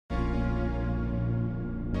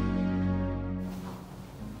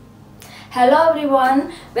Hello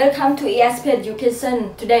everyone, welcome to ESP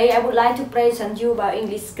Education. Today I would like to present you about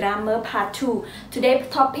English grammar part 2. Today's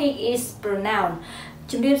topic is pronoun.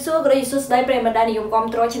 ជំរាបសួរក៏ដូចជាសួស្តីប្រិយមិត្តដែលនិយមគាំ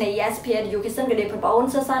ទ្រ Channel ESP Education ក៏ដូចជាបងប្អូន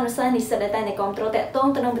សិស្សនិស្សិតនិស្សិតដែលតែគាំទ្រតាក់ទង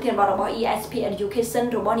ទៅនឹងប្រធានបទរបស់ ESP Education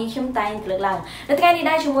របស់នេះខ្ញុំតែងលើកឡើងនៅថ្ងៃនេះ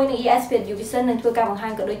ដែរជាមួយនឹង ESP Education នឹងធ្វើការបង្ហា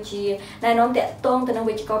ញក៏ដូចជាណែនាំតាក់ទងទៅនឹង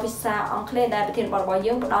វិជ្ជាភាសាអង់គ្លេសដែលប្រធានបទរបស់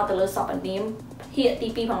យើងផ្ដោតទៅលើសព្វនាមភាគទី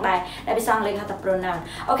2ផងដែរដែលភាសាអង់គ្លេសហៅថា pronoun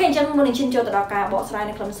អូខេអញ្ចឹងមុននឹងឈានចូលទៅដល់ការបកស្រាយ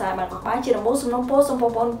នៅខ្លឹមសារបានរបស់បាយជាដំបូងសំណូមពរសូមប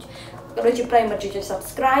ងប្អូនក៏ដូចជាប្រិយមិត្តជួយ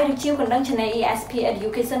Subscribe ឬជាវកណ្ដឹង Channel ESP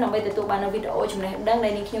Education ដើម្បីទទួលបាននូវវីដេអូចំណេះដឹងដែ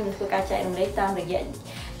លនេះខ្ញុំនឹងធ្វើការចែករំលែកតាមរយៈ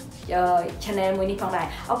channel មួយនេះផងដែរ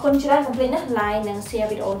អរគុណច្រើនកុំភ្លេចណា like និង share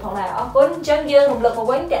វីដេអូផងដែរអរគុណអញ្ចឹងយើងរំលឹកមក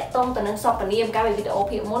វិញតាក់ទងទៅនឹងសព្វនាមកាលពីវីដេអូ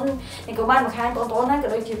ភាគមុននេះក៏បានបង្ហាញបងប្អូនដែរក៏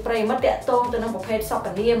ដូចជាប្រិយមិត្តតាក់ទងទៅនឹងប្រភេទសព្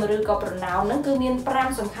វនាមឬក៏ pronoun ហ្នឹងគឺមាន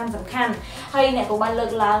5សំខាន់ហើយអ្នកក៏បានលើ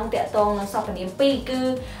កឡើងតាក់ទងនឹងសព្វនាម2គឺ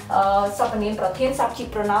សព្វនាមប្រធាន subject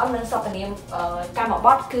pronoun និងសព្វនាមកម្មប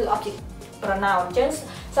ទគឺ object pronoun អញ្ចឹង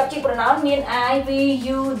subject pronoun មាន I, we,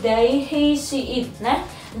 you, they, he, she, it ណា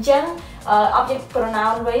អញ្ចឹងobject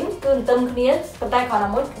pronoun វិញគឺទន្ទឹមគ្នាប៉ុន្តែគ្រាន់តែ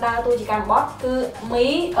មួយដើរតួជាកម្មបទគឺ me,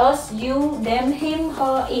 us, you, them, him,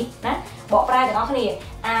 her, it ណាបកប្រែទាំងអស់គ្នា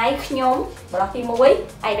I ខ្ញុំបរិះទី1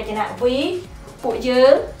ឯកវចនៈ we ពួកយើ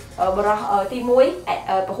ងបរិះទី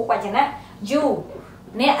1ពហុវចនៈ you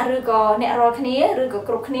អ្នកឬក៏អ្នករាល់គ្នាឬក៏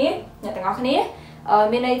គ្រប់គ្នាអ្នកទាំងអស់គ្នា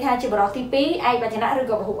មានន័យថាជាបរិះទី2ឯកវចនៈឬ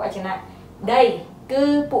ក៏ពហុវចនៈ they គឺ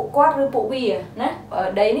ពួកគាត់ឬពួកវាណា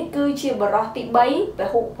they នេះគឺជាបរិះទី3ព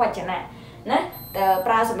ហុវចនៈណា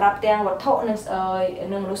ប្រើសម្រាប់ទាំងវត្ថុនិ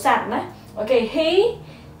ងមនុស្សសត្វណាអូខេ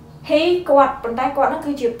he គាត់ប៉ុន្តែគាត់ហ្នឹង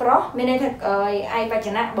គឺជាប្រុសមានន័យថាឯកវច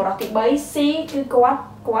នៈបរិះទី3 she គឺគា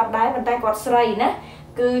ត់ដែរប៉ុន្តែគាត់ស្រីណា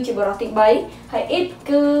គឺជាបរិះទី3ហើយ it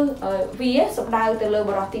គឺវាសំដៅទៅលើ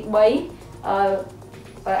បរិះទី3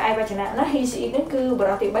ឯកវចនៈណា he she it ហ្នឹងគឺប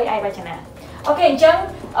រិះទី3ឯកវចនៈអូខេអញ្ចឹង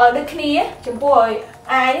ដូចគ្នាចំពោះ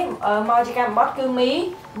I មកជាកម្មបទគឺ me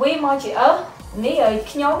we មកជា us នេះឲ្យ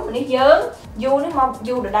ខ្ញុំនេះយើង you នេះមក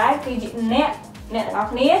you ដដែលគឺជាអ្នកទាំងអស់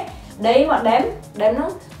គ្នា they មក them ហ្នឹង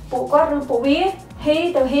ពួកគាត់ឬពួកវា he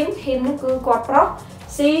ទៅ him ហ្នឹងគឺគាត់ប្រុស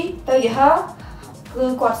she ទៅជា her គឺ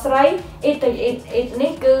គាត់ស្រី it ទៅ it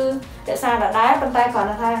នេះគឺរក្សាដដែលប៉ុន្តែគ្រាន់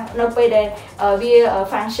តែថានៅពេលដែលវា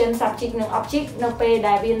function subject និង object នៅពេល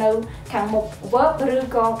ដែលវានៅខាងមុខ verb ឬ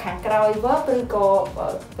ក៏ខាងក្រោយ verb ឬក៏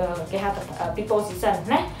គេហៅថា preposition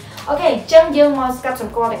ណាអូខេអញ្ចឹងយើងមកស្កាត់ស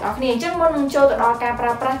ម្គាល់ទាំងអស់គ្នាអញ្ចឹងមុននឹងចូលទៅដល់ការប្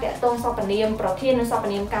រើប្រាស់តាក់ទងសព្វនាមប្រធាននិងសព្វ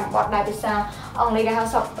នាមកម្មបទដែលភាសាអង់គ្លេសគេហៅ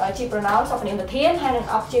ជា pronoun សព្វនាមប្រធានហើយនិង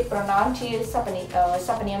object pronoun ជាសព្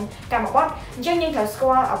វនាមកម្មបទអញ្ចឹងយើងត្រូវស្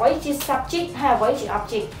គាល់អ្វីជា subject ហើយអ្វីជា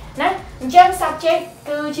object ណាអញ្ចឹង subject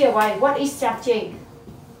គឺជាអ្វី what is subject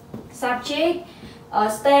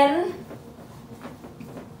stand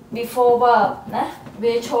before verb ណា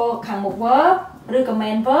វាឈរខាងមុខ verb ឬក៏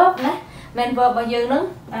main verb ណាmain verb របស់យើងនឹង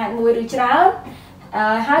អាចមួយឬច្រើន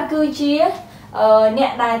ហើយគឺជាអ្ន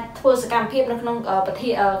កដែលធ្វើសកម្មភាពនៅក្នុង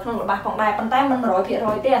ក្នុងល្បះផងដែរប៉ុន្តែមិន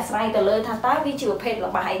 100% ទេអាស្រ័យទៅលើថាតើវាជាប្រភេទ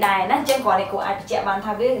ល្បះអីដែរណាអញ្ចឹងគ្រាន់តែគួរអាចបញ្ជាក់បាន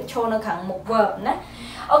ថាវាឈរនៅខាងមុខ verb ណា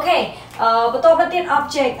អូខេបន្តទៅទៀត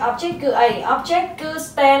object គឺអី object គឺ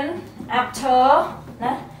stand after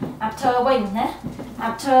ណា after វិញណា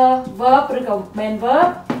after verb ឬក៏ main verb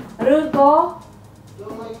ឬក៏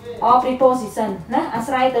or preposition ណាអា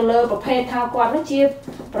ស្រ័យទៅលើប្រភេទថាគាត់នឹងជា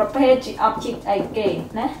ប្រភេទជា object អីគេ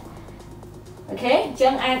ណាអូខេអញ្ចឹ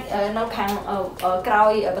ងអាចនៅខាងក្រោ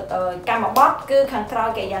យកម្មបទគឺខាងក្រោយ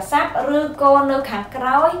កិរិយាសព្ទឬក៏នៅខាងក្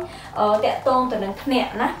រោយតាក់ទងទៅនឹងភ្នាក់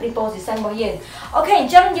ណា preposition របស់យើងអូខេអ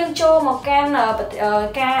ញ្ចឹងយើងចូលមកកាន់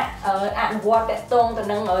ការអនុវត្តតាក់ទងទៅ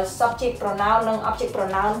នឹង subject pronoun និង object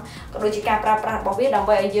pronoun ក៏ដូចជាការប្រើប្រាស់របស់វាដើម្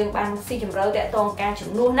បីឲ្យយើងបានស៊ីជម្រៅតាក់ទងការជំ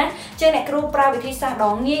នួសណាអញ្ចឹងអ្នកគ្រូប្រើវិធីសាស្ត្រ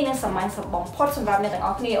ដ៏ងាយនិងសាមញ្ញបំផុតសម្រាប់អ្នកទាំងអ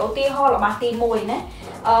ស់គ្នាឧទាហរណ៍របស់ទី1ណា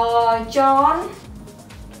John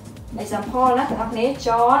example ណាបងប្អូន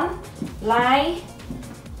John like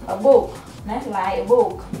a book ណា like a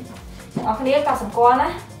book បងប្អូនកត់សម្គាល់ណា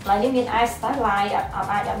ឡើយនេះមាន s តើ like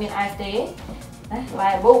អាចអត់មាន s ទេណា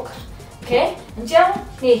like a book អូខេអញ្ចឹង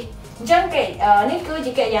គេនេះគឺ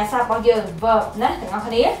ជាកិរិយាសព្ទរបស់យើង verb ណាបងប្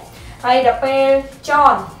អូនហើយដល់ពេល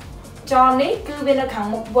John នេះគឺវានៅខាង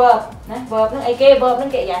មុខ verb ណា verb ហ្នឹងអីគេ verb ហ្នឹង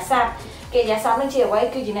កិរិយាសព្ទហ្នឹងជាអ្វី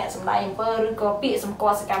គឺជាអ្នកសម្ដែងអំពើឬក៏ពាក្យសម្គា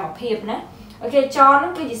ល់សកម្មភាពណាអូខេ John ហ្នឹ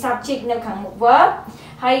ងគឺជា subject នៅខាងមុខ verb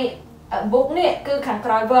ហើយ book នេះគឺខាង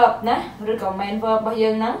ក្រោយ verb ណាឬក៏ main verb របស់យើ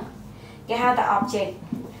ងហ្នឹងគេហៅថា object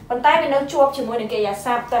ប៉ុន្តែវានៅជាប់ជាមួយនឹងកិរិយាស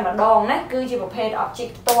ព្ទតែម្ដងណាគឺជាប្រភេទ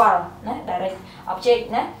object ផ្ទាល់ណា direct object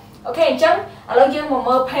ណាអូខេអញ្ចឹងឥឡូវយើងមក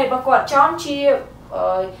មើលភេទរបស់គាត់ John ជា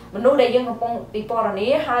មនុស្សដែលយើងកំពុងពិពណ៌នា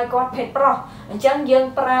ហើយគាត់ភេទប្រុសអញ្ចឹងយើង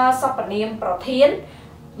ប្រើសព្វនាមប្រធាន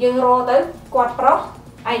យើងរកទៅគាត់ប្រុស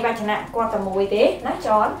ឯកវចនៈគាត់តែមួយទេណាច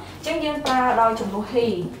នអញ្ចឹងយើងប្រើដោយចំនួន he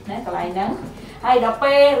ណាកន្លែងហ្នឹងហើយដល់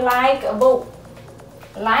ពេល like a book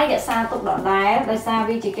like រក្សាទុកដដែលដោយសារ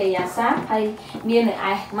វាជាកិរិយាសព្ទហើយមាននៅ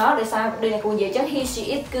ឯមកដោយសារដូចអ្នកគ្រូនិយាយអញ្ចឹង he she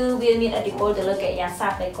it គឺវាមានឥទ្ធិពលទៅលើកិរិយាស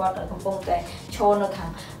ព្ទដែលគាត់កំពុងតែឈរនៅខាង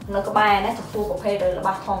នៅក្បែរណាចំពោះប្រភេទរប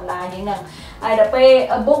ស់ធម្មតាយើងហ្នឹងហើយដល់ពេល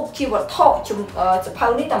a book ជាវត្ថុសភៅ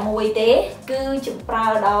នេះតែមួយទេគឺប្រើ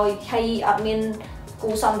ដោយហើយអត់មានគូ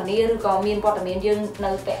សន្ទនាឬក៏មានវត្តមានយើង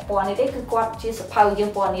នៅពាក់ព័ន្ធនេះទេគឺគាត់ជាសភៅយើង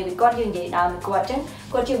ពណ៌នាពីគាត់យើងនិយាយដើមពីគាត់អញ្ចឹង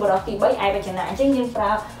គាត់ជាបរិបទទី3ឯកវចនៈអញ្ចឹងយើងប្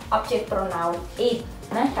រើ object pronoun it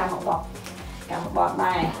ណាកម្មបទ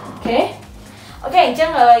ដែរអូខេអញ្ចឹង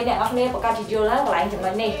អ្នកនរគ្នាប្រកាសជាយល់ហើយកន្លែងចំណុ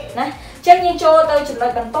ចនេះណាអញ្ចឹងយើងចូលទៅចំណុ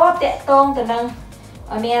ចបន្ទាប់តាក់ទងទៅនឹង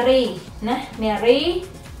Mary ណា Mary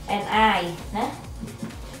and I ណា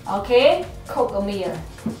អូខេ cook a meal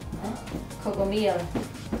ណា cook a meal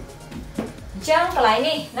អញ្ចឹងកន្លែង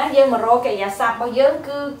នេះណាយើងមករកកិរិយាសព្ទរបស់យើង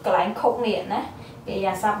គឺកន្លែង cook នេះណាកិរិ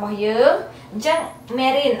យាសព្ទរបស់យើងអញ្ចឹង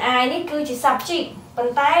Mary and I នេះគឺជា subject ប៉ុ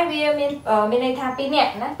ន្តែវាមានន័យថា2នា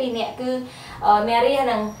ក់ណា2នាក់គឺ Mary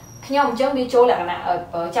និងខ្ញុំអញ្ចឹងវាចូលលក្ខណៈ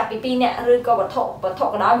ចាប់ពី2នាក់ឬក៏វត្ថុ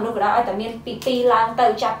ក៏ដោយមនុស្សក៏ដោយឲ្យតែមានពី2ឡើងទៅ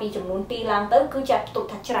ចាប់ពីចំនួន2ឡើងទៅគឺចាត់ទុក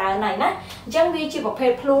ថាច្រើនហើយណាអញ្ចឹងវាជាប្រភេ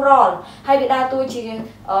ទ plural ហើយវាដើរតួជា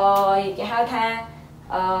គេហៅថា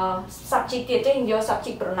subject ទៀតទេយើងយក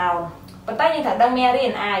subject pronoun ប៉ុន្តែយើងត្រូវដឹង Mary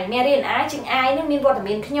and I ជាង I នឹងមានវត្ត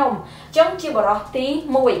មានខ្ញុំអញ្ចឹងជាបរិបទទី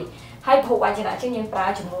1ហើយពហុវចនៈជាងយើងប្រើ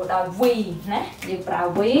ចំនួនដោយ we ណាយើងប្រើ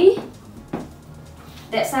we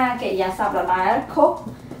រក្សាកិរិយាសព្ទដដែល cook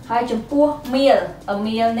ហើយចំពោះ meal a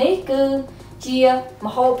meal នេះគឺជា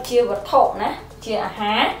ម្ហូបជាវត្ថុណាជាអា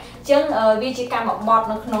ហារអញ្ចឹងវាជាកម្មបទ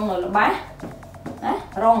នៅក្នុងរបស់ណា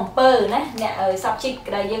រងអំពើណាអ្នក subject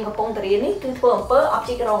ដែលយើងកំពុងតែរៀននេះគឺធ្វើអំពើ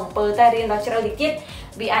object រងអំពើតែរៀនដល់ជ្រៅតិចទៀត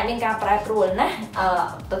វាអាចមានការប្រែប្រួលណា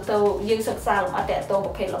ទៅយើងសិក្សាលម្អិតតទៅប្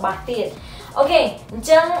រភេទរបស់ទៀតអូខេអញ្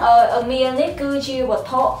ចឹង meal នេះគឺជាវត្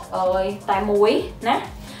ថុតែមួយណា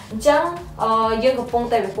អញ្ចឹងយើងកំពុង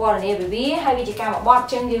តែពិពណ៌នាពីវាហើយវាជាកម្មបទអ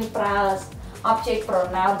ញ្ចឹងយើងប្រើ object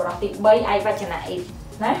pronoun បរិបទទី3ឯកវចនៈ it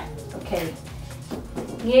ណាអូខេ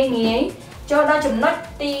ងាយចូលដល់ចំណុច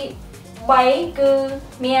ទី3គឺ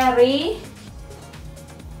Mary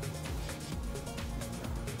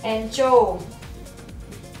and Joe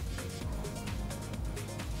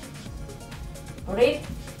read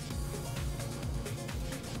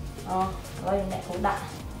ឥឡូវអ្នកគ្រូដាក់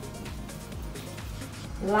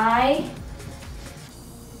like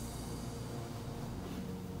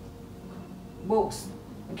books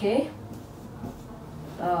អូខេ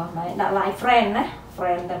ដាក់ like friend ណា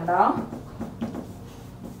friend តែម្ដង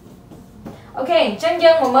អូខេអញ្ចឹង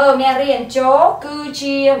យើងមកមើល Mary and Joe គឺ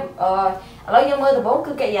ជាឥឡូវយើងមើលដំបូង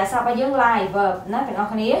គឺកិរិយាសព្ទរបស់យើង like verb ណាទាំងអ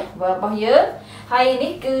ស់គ្នា verb របស់យើងហើយ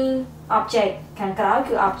នេះគឺ object ខាងក្រោយ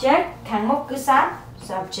គឺ object ខាងមុខគឺ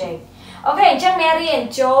subject អូខេអញ្ចឹង Mary and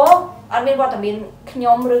Joe អត់មានវត្តមានខ្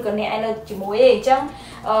ញុំឬក៏អ្នកឯនៅជាមួយទេអញ្ចឹង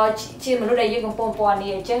ជាមនុស្សដែលយើងកំពុងពណ៌នា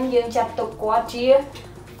អញ្ចឹងយើងចាត់ទុកគាត់ជា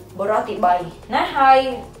បរិបទទី3ណាហើយ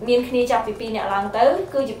មានគ្នាចាប់ពី2អ្នកឡើងទៅ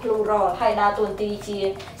គឺជា plural ហើយដើរតួនាទីជា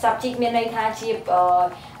subject មានន័យថាជា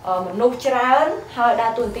មនុស្សច្រើនហើយដើ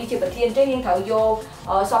រតួនាទីជាប្រធានអញ្ចឹងយើងត្រូវយក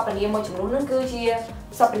សព្វនាមមួយចំនួនហ្នឹងគឺជា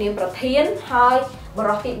សព្វនាមប្រធានហើយប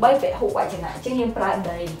រិបទទី3ពហុវចនៈអញ្ចឹងយើងប្រើ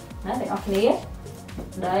ដីណាទាំងអស់គ្នា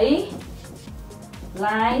ដី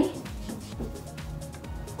like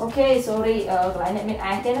អូខេ sorry កន្លែងនេះមាន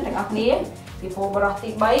ឯទេណាទាំងអស់គ្នាពីព្រោះបរិបទទី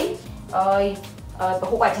3ព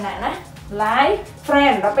ហុវចនៈណា like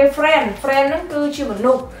friend ដល់ពេល friend ហ្នឹងគឺជាម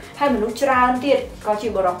នុស្សហើយមនុស្សច្រើនទៀតក៏ជា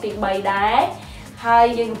បរិបទទី3ដែរហើយ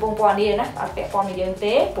យើងកំពុងពណ៌នាណាអត់ពាក់ព័ន្ធនឹងយើង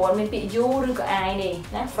ទេព្រោះមានពាក្យ you ឬក៏ I នេះ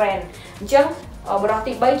ណា friend អញ្ចឹងបរិបទ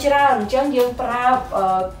ទី3ច្រើនអញ្ចឹងយើងប្រើ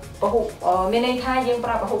ពហុមានន័យថាយើងប្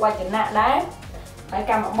រើពហុវចនៈដែរហើយ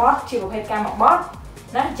កម្មបទជាប្រភេទកម្មបទ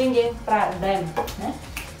ណាអញ្ចឹងយើងប្រើ them ណា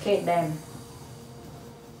អូខេ them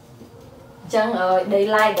អញ្ចឹង they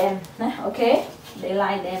like them ណាអូខេ they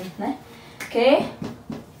like them ណាអូខេ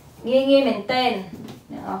ងាយមែនតើ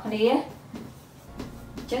អ្នកនរគ្នា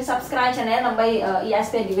ចឹង subscribe channel ដើម្បី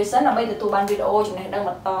ESP Education ដើម្បីទទួលបានវីដេអូចំណេះដឹងប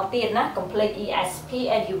ន្តទៀតណា complete ESP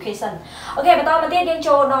Education អូខេបន្តមកទៀតយើង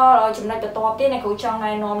ចូលដល់ចំណុចបន្ទាប់ទៀតអ្នកគ្រូចង់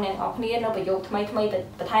ណែនាំអ្នកនរគ្នានៅប្រយោគថ្មីប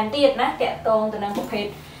ន្ថែមទៀតណាតាក់ទងទៅនឹងប្រភេទ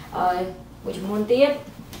មួយចំនួនទៀត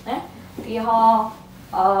ណាឧទាហរណ៍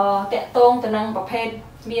តាក់ទងទៅនឹងប្រភេទ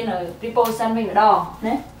មាន preposition វិញម្ដង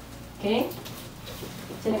ណាអូខេ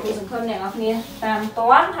ចឹងអ្នកគ្រូសង្ឃឹមអ្នកនរគ្នាតាម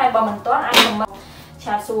តាន់ហើយបើមិនតាន់អាចcomment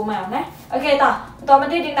ឆាតសួរមកណាអូខេតោះបន្តមក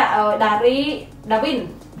ទៀតយើងដាក់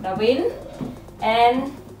David and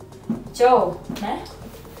Joe ណា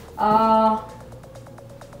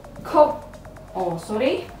cook oh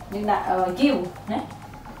sorry យើងដាក់ you ណា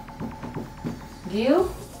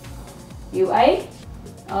you a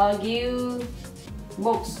you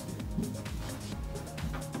books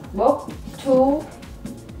book to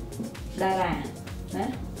តារាណា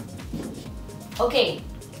អូខេអ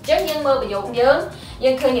ញ្ចឹងយើងមើលប្រយោគយើ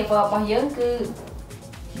ងឃើញ verb របស់យើងគឺ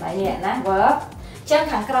បែបនេះណា verb អញ្ចឹង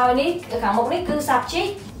ខាងក្រោយនេះខាងមុខនេះគឺ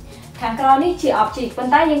subject ខាងក្រោយនេះជា object ប៉ុ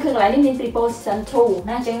ន្តែយើងឃើញកន្លែងនេះមាន preposition to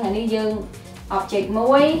ណាអញ្ចឹងអានេះយើង object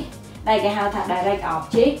មួយដែលគេហៅថា direct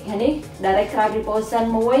object ហើយនេះ direct ក្រោយ preposition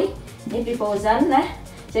មួយនេះ preposition ណា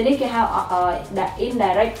ចឹងនេះគេហៅ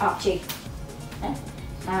indirect object ណា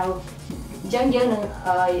ហើយអញ្ចឹងយើងនឹង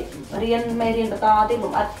រៀនមេរៀនបន្តទៀតល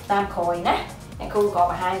ម្អិតតាមក្រោយណាអ្នកគ្រូក៏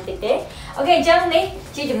បង្ហាញតិចទេអូខេអញ្ចឹងនេះ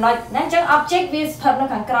ជាចំណុចណាអញ្ចឹង object វាស្ថិតនៅ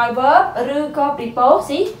ខាងក្រោយ verb ឬក៏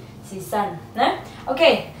preposition ណាអូ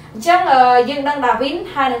ខេអញ្ចឹងយើងដឹង Darwin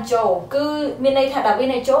ហើយនឹង Joe គឺមានន័យថា Darwin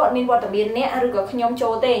ហើយ Joe អត់មានវត្តមានអ្នកឬក៏ខ្ញុំចូ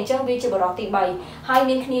លទេអញ្ចឹងវាជាបរិបទទី3ហើយ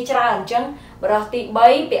មានគ្នាច្រើនអញ្ចឹងបរិបទទី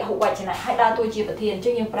3ពហុវចនៈហើយដើរតួជាប្រធានអញ្ចឹ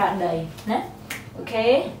ងយើងប្រើ they ណាអូខេ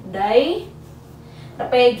they ដ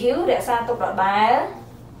ល់ពេល you រក្សាទុកដដែល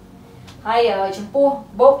ហើយចំពោះ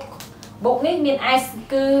book នេះមាន s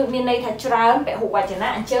គឺមានន័យថាច្រើនពហុវចនៈ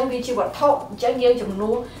អញ្ចឹងវាជាវត្ថុអញ្ចឹងយើងជំ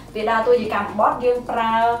នួសវាដើរតួជាកម្មបទយើងប្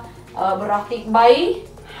រើបរិបទទី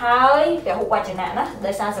3ហើយពហុវចនៈណា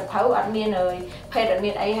ដោយសារសភៅអត់មានភេទអត់មា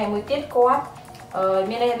នអីហើយមួយទៀតគាត់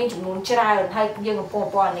មានន័យថាមានចំនួនច្រើនហើយយើងកំពុង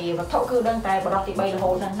ពណ៌នាវត្ថុគឺដឹងតែបរិបទទី3រហូ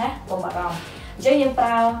តហ្នឹងណាកុំបារម្ភអញ្ចឹងយើងប្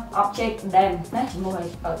រើ object them ណាជំនួសឲ្យ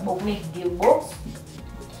book នេះ give books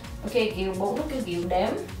អូខេ give book នោះគឺ give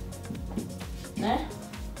them ណា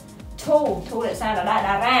to រក្សាដដែល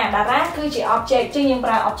តារាគឺជា object អញ្ចឹងយើងប្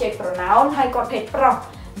រើ object pronoun ហើយគាត់ភេទប្រុស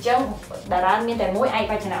អញ្ចឹងតារាមានតែមួយឯក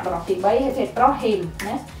វចនៈបរិបទទី3ហើយភេទប្រុស him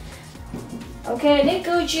ណាអូខេនេះ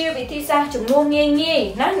គឺជាវិធីសាស្ត្រជំនួសងាយ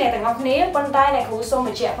ណាអ្នកទាំងអស់គ្នាប៉ុន្តែអ្នកគ្រូសូមប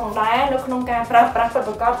ញ្ជាក់ផងដែរនៅក្នុងការប្រើប្រាស់ពិត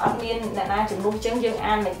ប្រាកដអត់មានអ្នកណាជំនួសអញ្ចឹងយើង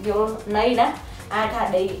អានយល់ន័យណាអាចថា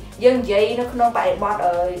យើងនិយាយនៅក្នុងបរិបទ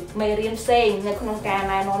មេរៀនផ្សេងនៅក្នុងការ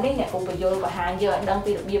ណែនាំនេះអ្នកគ្រូបញ្យល់បង្ហាញយើងឲ្យដឹង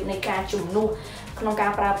ពីរបៀបនៃការជំនួសក្នុងកា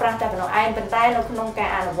រប្រើប្រាស់តែប៉ុណ្ណោះឯងប៉ុន្តែនៅក្នុងការ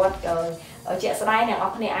អនុវត្តជាក់ស្ដែងអ្នកនរ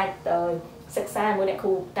គ្នាអាចសិក្សាមួយអ្នកគ្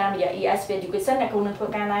រូតាមរយៈ ESP Education អ្នកគ្រូនឹងធ្វើ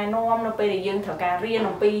ការណែនាំនៅពេលដែលយើងត្រូវការរៀន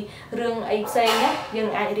អំពីរឿងអីផ្សេងណាយើង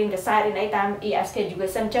អាចរៀនកសែតរៀនអីតាម ESP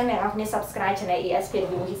Education អញ្ចឹងអ្នកនរគ្នា Subscribe Channel ESP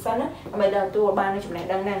Education ណាដើម្បីទទួលបាននូវចំណេះ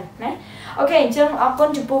ដឹងហ្នឹងណាអូខេអញ្ចឹងអរគុណ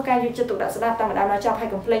ចំពោះការយកចិត្តទុកដាក់ស្ដាប់តាមម្ដងដល់ចប់ហើយ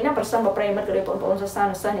កុំភ្លេចណាប្រសិនបើប្រិយមិត្តក៏ដូចបងប្អូនសិស្ស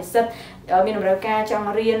និស្សិតមានតម្រូវការចង់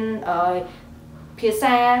រៀនភា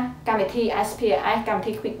សាកម្មវិធី SPSS កម្មវិ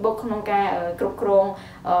ធី QuickBooks ក្នុងការគ្រប់គ្រង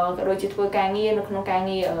ក៏ដូចជាធ្វើការងារនៅក្នុងការ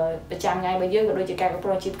ងារប្រចាំថ្ងៃរបស់យើងក៏ដូចជាការគ្រប់គ្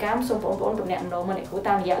រងអាជីវកម្មសូមបងប្អូនទំនាក់ទំនងមកអ្នកគ្រូ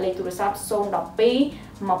តាមរយៈលេខទូរស័ព្ទ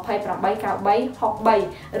012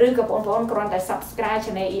 289363ឬក៏បងប្អូនគ្រាន់តែ Subscribe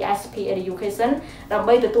Channel ESP Education ដើម្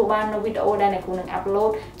បីទទួលបាននូវវីដេអូដែលអ្នកគ្រូនឹង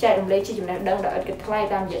upload ចែករំលែកជាចំណេះដឹងដ៏ឥតគិតថ្លៃ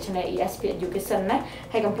តាមរយៈ Channel ESP Education ណា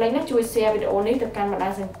ហើយកុំភ្លេចណាជួយ share វីដេអូនេះទៅកាន់បណ្ដា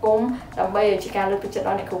ញសង្គមដើម្បីជាការលើកទឹកចិត្តដ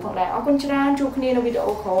ល់អ្នកគ្រូផងដែរអរគុណច្រើនជួបគ្នានៅវីដេ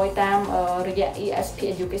អូក្រោយតាមរយៈ ESP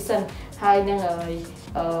Education ហើយនឹង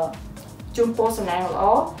ជូនពរសំណាងល្អ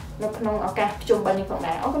នៅក្នុងឱកាសប្រជុំបិណ្ឌនេះផង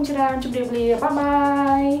ដែរអរគុណច្រើនជម្រាបលាបាយបា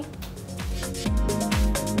យ